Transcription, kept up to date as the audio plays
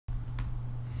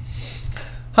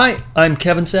Hi, I'm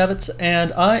Kevin Savitz,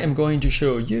 and I am going to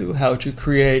show you how to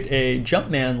create a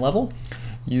Jumpman level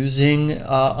using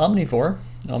Omnivore.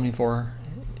 Omnivore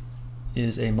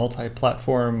is a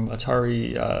multi-platform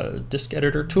Atari disk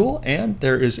editor tool, and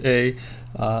there is a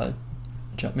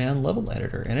Jumpman level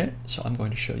editor in it, so I'm going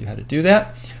to show you how to do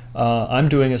that. I'm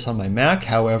doing this on my Mac,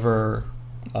 however,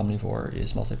 Omnivore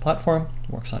is multi-platform,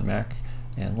 works on Mac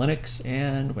and Linux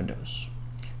and Windows.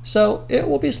 So it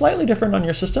will be slightly different on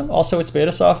your system. Also, it's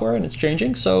beta software and it's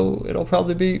changing, so it'll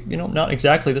probably be, not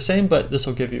exactly the same, but this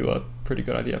will give you a pretty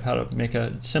good idea of how to make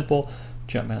a simple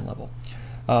Jumpman level.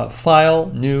 File,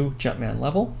 new Jumpman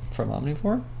level from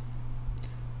Omnivore,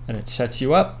 and it sets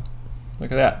you up.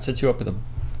 Look at that, it sets you up with a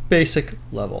basic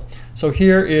level. So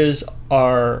here is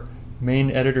our main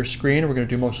editor screen. We're going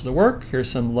to do most of the work. Here's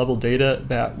some level data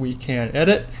that we can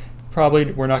edit.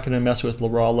 Probably we're not going to mess with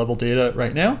raw level data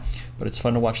right now, but it's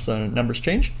fun to watch the numbers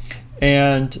change.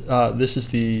 And this is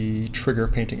the trigger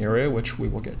painting area, which we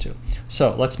will get to.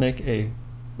 So let's make a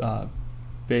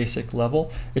basic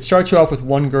level. It starts you off with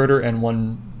one girder and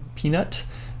one peanut,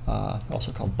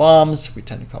 also called bombs. We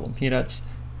tend to call them peanuts.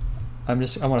 I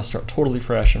want to start totally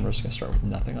fresh, and we're just going to start with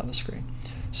nothing on the screen.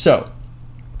 So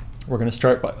we're going to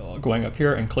start by going up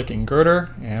here and clicking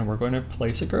girder, and we're going to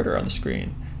place a girder on the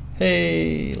screen.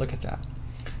 Hey, look at that.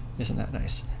 Isn't that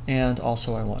nice? And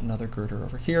also I want another girder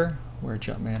over here where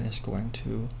Jumpman is going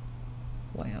to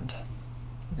land.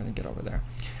 We're going to get over there.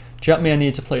 Jumpman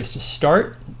needs a place to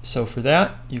start, so for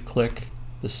that you click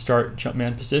the start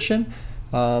Jumpman position,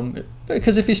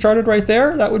 because if he started right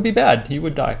there, that would be bad. He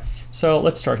would die. So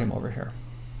let's start him over here.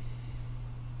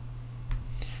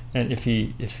 And if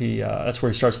he that's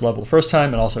where he starts the level the first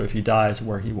time, and also if he dies,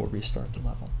 where he will restart the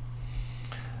level.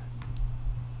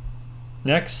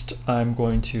 Next, I'm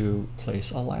going to place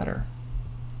a ladder.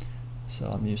 So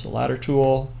I'm going to use the ladder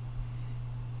tool,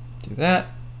 do that,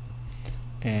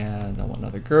 and I want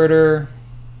another girder.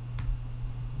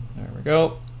 There we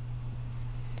go.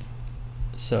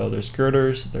 So there's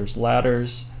girders, there's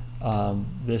ladders.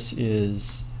 This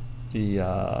is the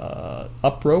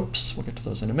up ropes. We'll get to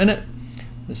those in a minute.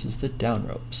 This is the down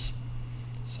ropes.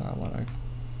 So I want a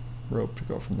rope to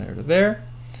go from there to there.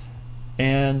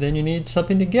 And then you need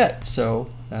something to get, so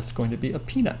that's going to be a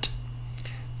peanut.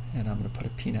 And I'm going to put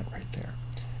a peanut right there.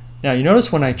 Now you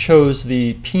notice when I chose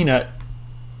the peanut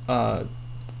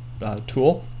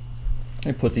tool,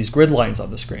 I put these grid lines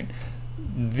on the screen.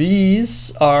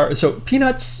 These are, so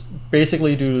peanuts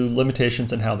basically due to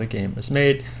limitations in how the game is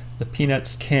made, the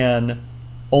peanuts can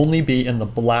only be in the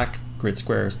black grid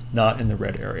squares, not in the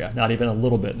red area, not even a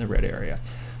little bit in the red area.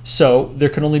 So there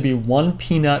can only be one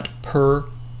peanut per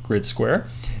grid square,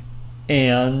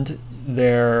 and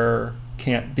there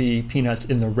can't be peanuts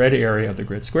in the red area of the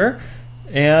grid square.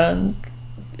 And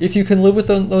if you can live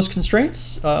within those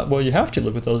constraints, well, you have to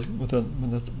live with those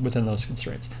within those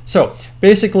constraints. So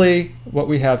basically what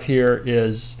we have here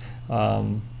is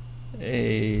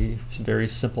a very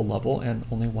simple level and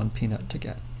only one peanut to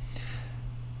get.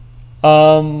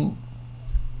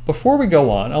 Before we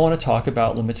go on, I want to talk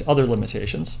about other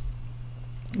limitations.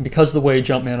 Because the way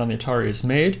Jumpman on the Atari is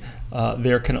made,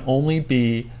 there can only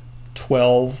be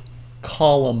 12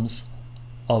 columns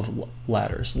of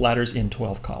ladders in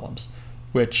 12 columns,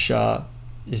 which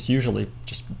is usually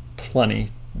just plenty,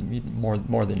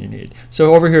 more than you need.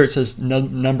 So over here it says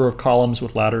number of columns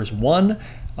with ladders 1.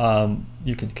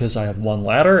 You can, because I have one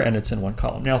ladder and it's in one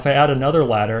column. Now if I add another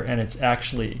ladder and it's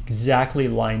actually exactly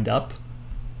lined up,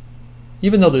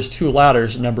 even though there's 2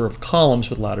 ladders, the number of columns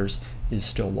with ladders is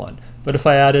still 1. But if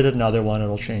I added another one,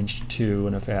 it'll change to 2,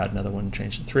 and if I add another one, it'll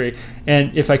change to 3.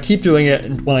 And if I keep doing it,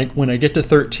 and when I get to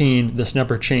 13, this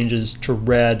number changes to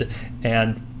red,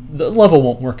 and the level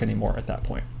won't work anymore at that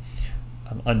point.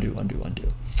 Undo, undo,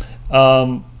 undo.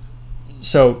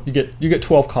 So you get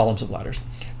 12 columns of ladders,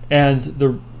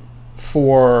 and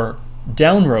for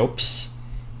down ropes,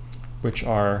 which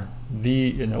are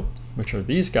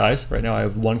these guys. Right now I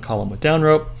have one column with down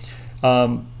rope.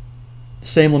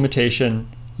 Same limitation.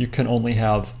 You can only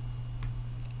have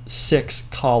 6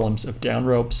 columns of down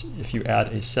ropes. If you add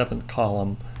a 7th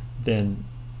column, then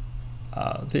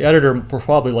the editor will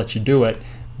probably let you do it,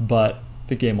 but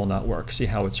the game will not work. See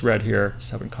how it's red here,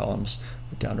 7 columns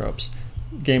with down ropes.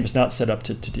 The game is not set up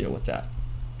to deal with that.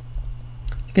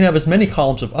 You can have as many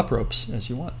columns of up ropes as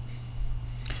you want.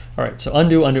 All right, so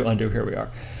undo, undo, undo, here we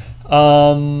are.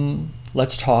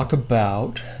 Let's talk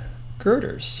about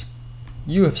girders.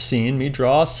 You have seen me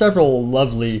draw several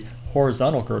lovely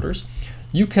horizontal girders.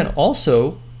 You can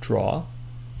also draw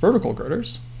vertical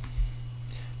girders,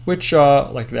 which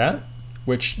like that,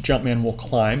 which Jumpman will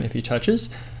climb if he touches.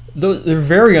 they're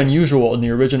very unusual in the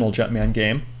original Jumpman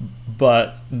game,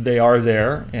 but they are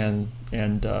there, and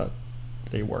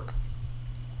they work.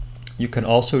 You can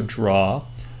also draw,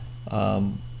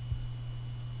 what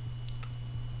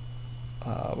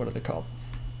are they called?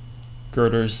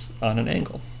 Girders on an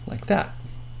angle, like that.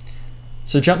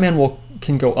 So Jumpman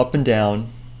can go up and down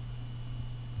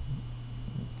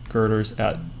girders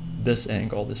at this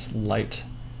angle, this light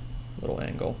little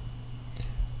angle.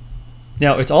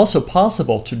 Now it's also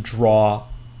possible to draw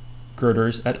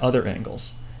girders at other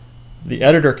angles. The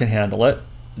editor can handle it,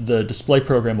 the display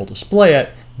program will display it,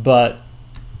 but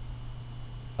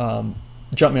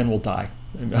Jumpman will die.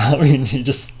 I mean, he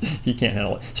can't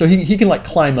handle it. So he can like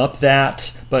climb up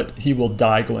that, but he will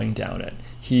die going down it.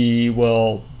 He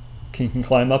can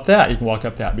climb up that, he can walk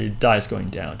up that, but he dies going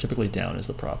down. Typically down is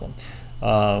the problem.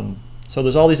 So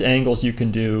there's all these angles you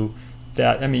can do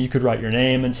that, I mean, you could write your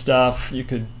name and stuff, you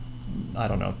could, I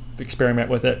don't know, experiment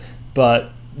with it, but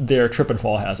they're trip and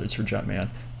fall hazards for Jumpman,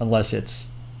 unless it's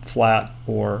flat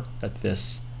or at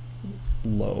this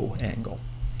low angle.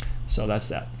 So that's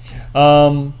that.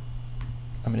 I'm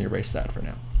going to erase that for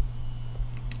now.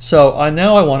 So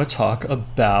now I want to talk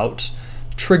about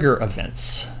trigger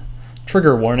events.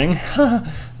 Trigger warning.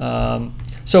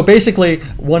 So basically,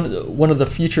 one of the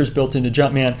features built into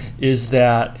Jumpman is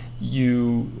that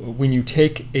when you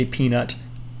take a peanut,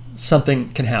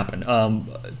 something can happen.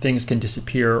 Things can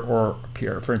disappear or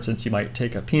appear. For instance, you might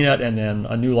take a peanut and then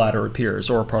a new ladder appears,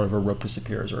 or part of a rope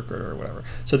disappears, or a girder, or whatever.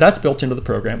 So that's built into the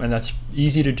program, and that's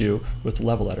easy to do with the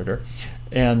level editor.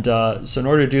 And so in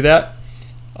order to do that,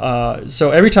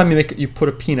 so every time you put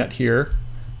a peanut here,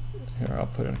 I'll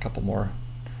put in a couple more.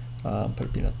 Put a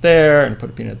peanut there and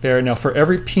put a peanut there. Now for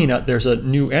every peanut, there's a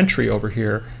new entry over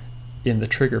here in the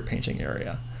trigger painting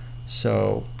area.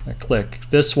 So I click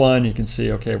this one, you can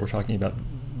see, okay, we're talking about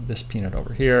this peanut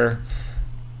over here.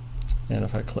 And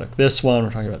if I click this one, we're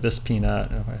talking about this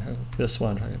peanut. And if I click this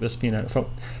one, we're talking about this peanut.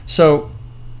 So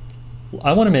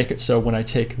I want to make it so when I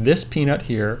take this peanut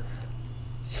here,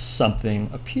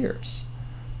 something appears.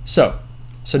 So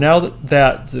now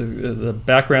that the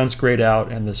background's grayed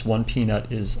out and this one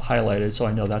peanut is highlighted, so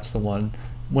I know that's the one.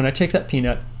 When I take that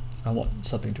peanut, I want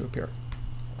something to appear.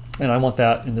 And I want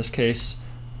that, in this case,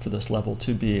 for this level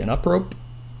to be an up rope.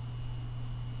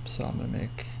 So I'm going to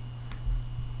make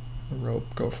the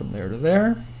rope go from there to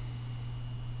there.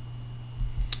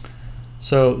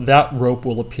 So that rope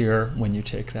will appear when you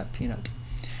take that peanut.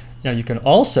 Now you can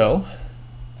also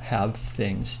have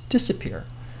things disappear.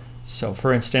 So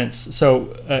for instance,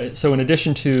 so in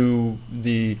addition to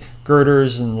the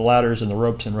girders and the ladders and the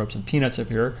ropes and peanuts up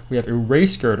here, we have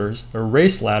erase girders,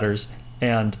 erase ladders,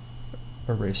 and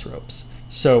erase ropes.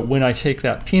 So when I take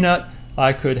that peanut,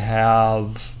 I could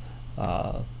have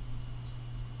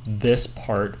this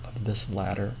part of this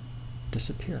ladder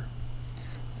disappear.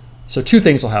 So two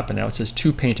things will happen now. It says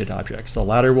two painted objects. The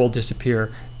ladder will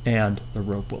disappear and the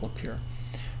rope will appear.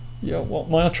 Yeah, well,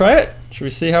 want to try it? Should we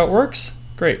see how it works?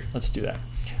 Great, let's do that.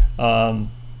 So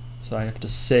I have to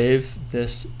save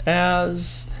this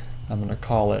as, I'm going to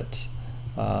call it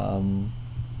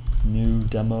new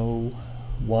demo1.atr.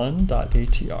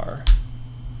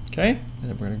 Okay, and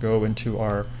then we're going to go into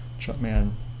our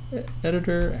Jumpman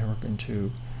editor, and we're going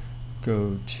to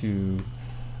go to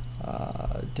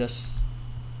desktop,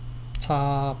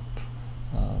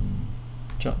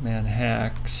 Jumpman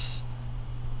hacks,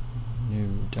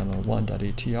 new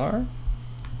demo1.atr.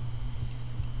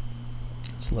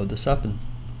 Let's load this up and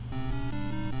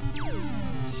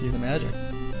see the magic.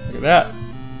 Look at that.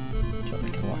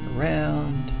 Jumpman can walk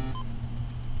around.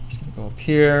 He's going to go up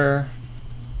here.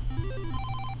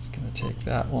 He's going to take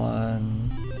that one.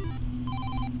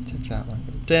 Take that one,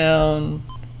 go down.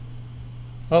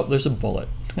 Oh, there's a bullet.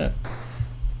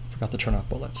 Forgot to turn off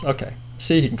bullets. Okay.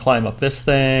 See, he can climb up this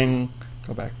thing,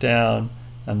 go back down,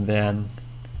 and then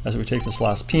as we take this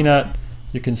last peanut,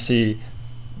 you can see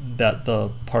that the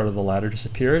part of the ladder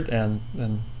disappeared and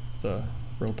then the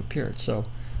rope appeared. So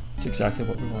it's exactly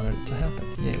what we wanted it to happen.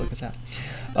 Yay, look at that.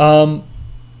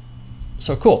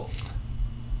 So cool.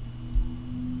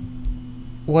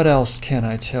 What else can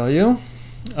I tell you?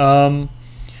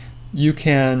 You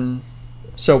can,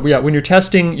 so yeah, when you're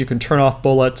testing, you can turn off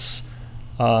bullets,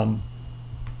 or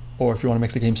if you want to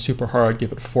make the game super hard,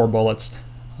 give it 4 bullets.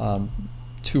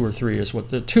 2 or 3 is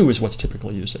what 2 is what's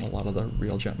typically used in a lot of the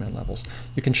real Jumpman levels.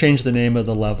 You can change the name of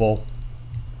the level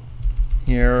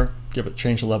here,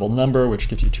 change the level number, which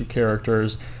gives you 2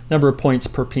 characters, number of points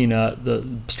per peanut,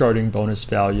 the starting bonus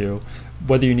value,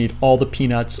 whether you need all the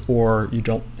peanuts or you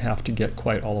don't have to get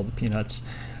quite all of the peanuts.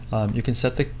 You can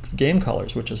set the game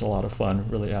colors, which is a lot of fun,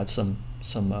 really adds some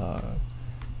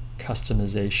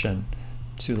customization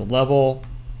to the level.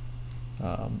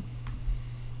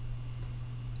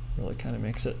 Really kind of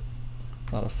makes it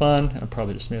a lot of fun. I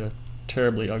probably just made a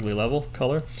terribly ugly level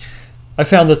color. I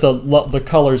found that the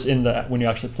colors in the when you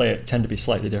actually play it tend to be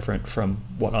slightly different from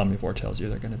what Omnivore tells you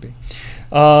they're going to be.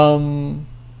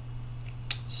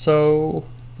 So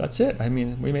that's it. I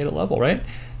mean, we made a level, right?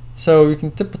 So you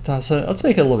can so let's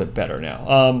make it a little bit better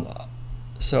now.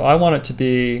 So I want it to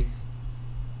be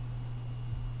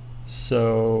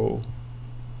so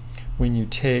when you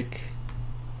take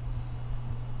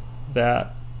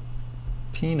that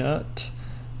peanut,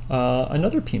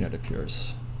 another peanut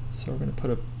appears. So we're going to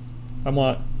put I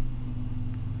want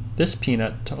this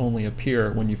peanut to only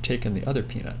appear when you've taken the other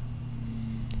peanut.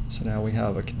 So now we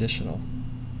have a conditional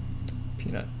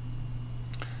peanut.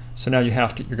 So now you're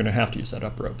going to have to use that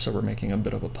up rope. So we're making a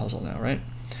bit of a puzzle now, right?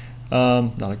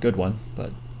 Not a good one,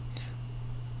 but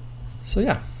so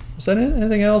yeah. Is that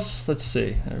anything else? Let's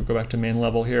see. I'll go back to main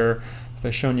level here. If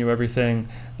I've shown you everything,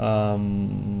 I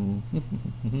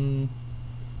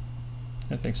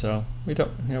think so. We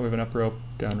don't. We have an up rope,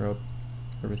 down rope,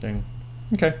 everything.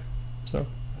 Okay. So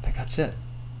I think that's it.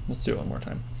 Let's do it one more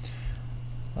time.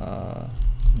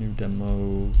 New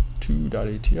demo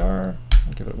 2.atr.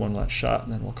 I'll give it one last shot,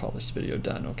 and then we'll call this video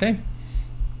done. Okay.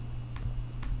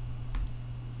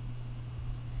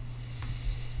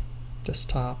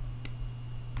 Desktop.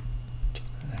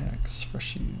 Hacks,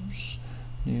 fresh use.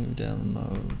 New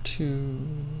demo 2.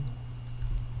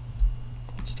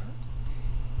 Let's start.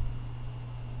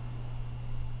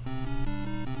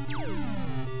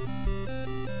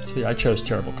 So yeah, I chose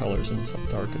terrible colors and it's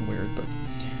dark and weird, but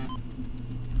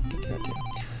get the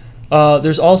idea.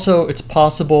 There's also, it's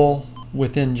possible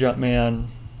within Jumpman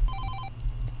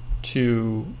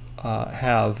to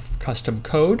have custom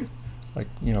code, like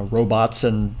robots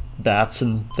and bats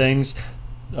and things.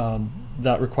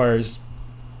 That requires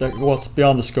that. Well, it's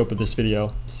beyond the scope of this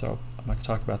video, so I'm not going to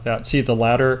talk about that. See, the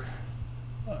ladder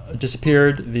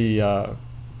disappeared, the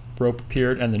rope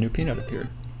appeared, and the new peanut appeared.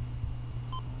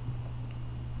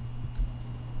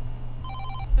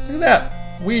 Look at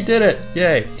that! We did it!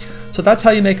 Yay! So that's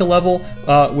how you make a level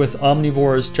with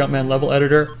Omnivore's Jumpman level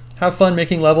editor. Have fun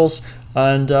making levels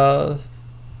and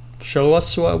show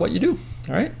us what you do.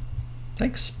 All right?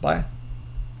 Thanks. Bye.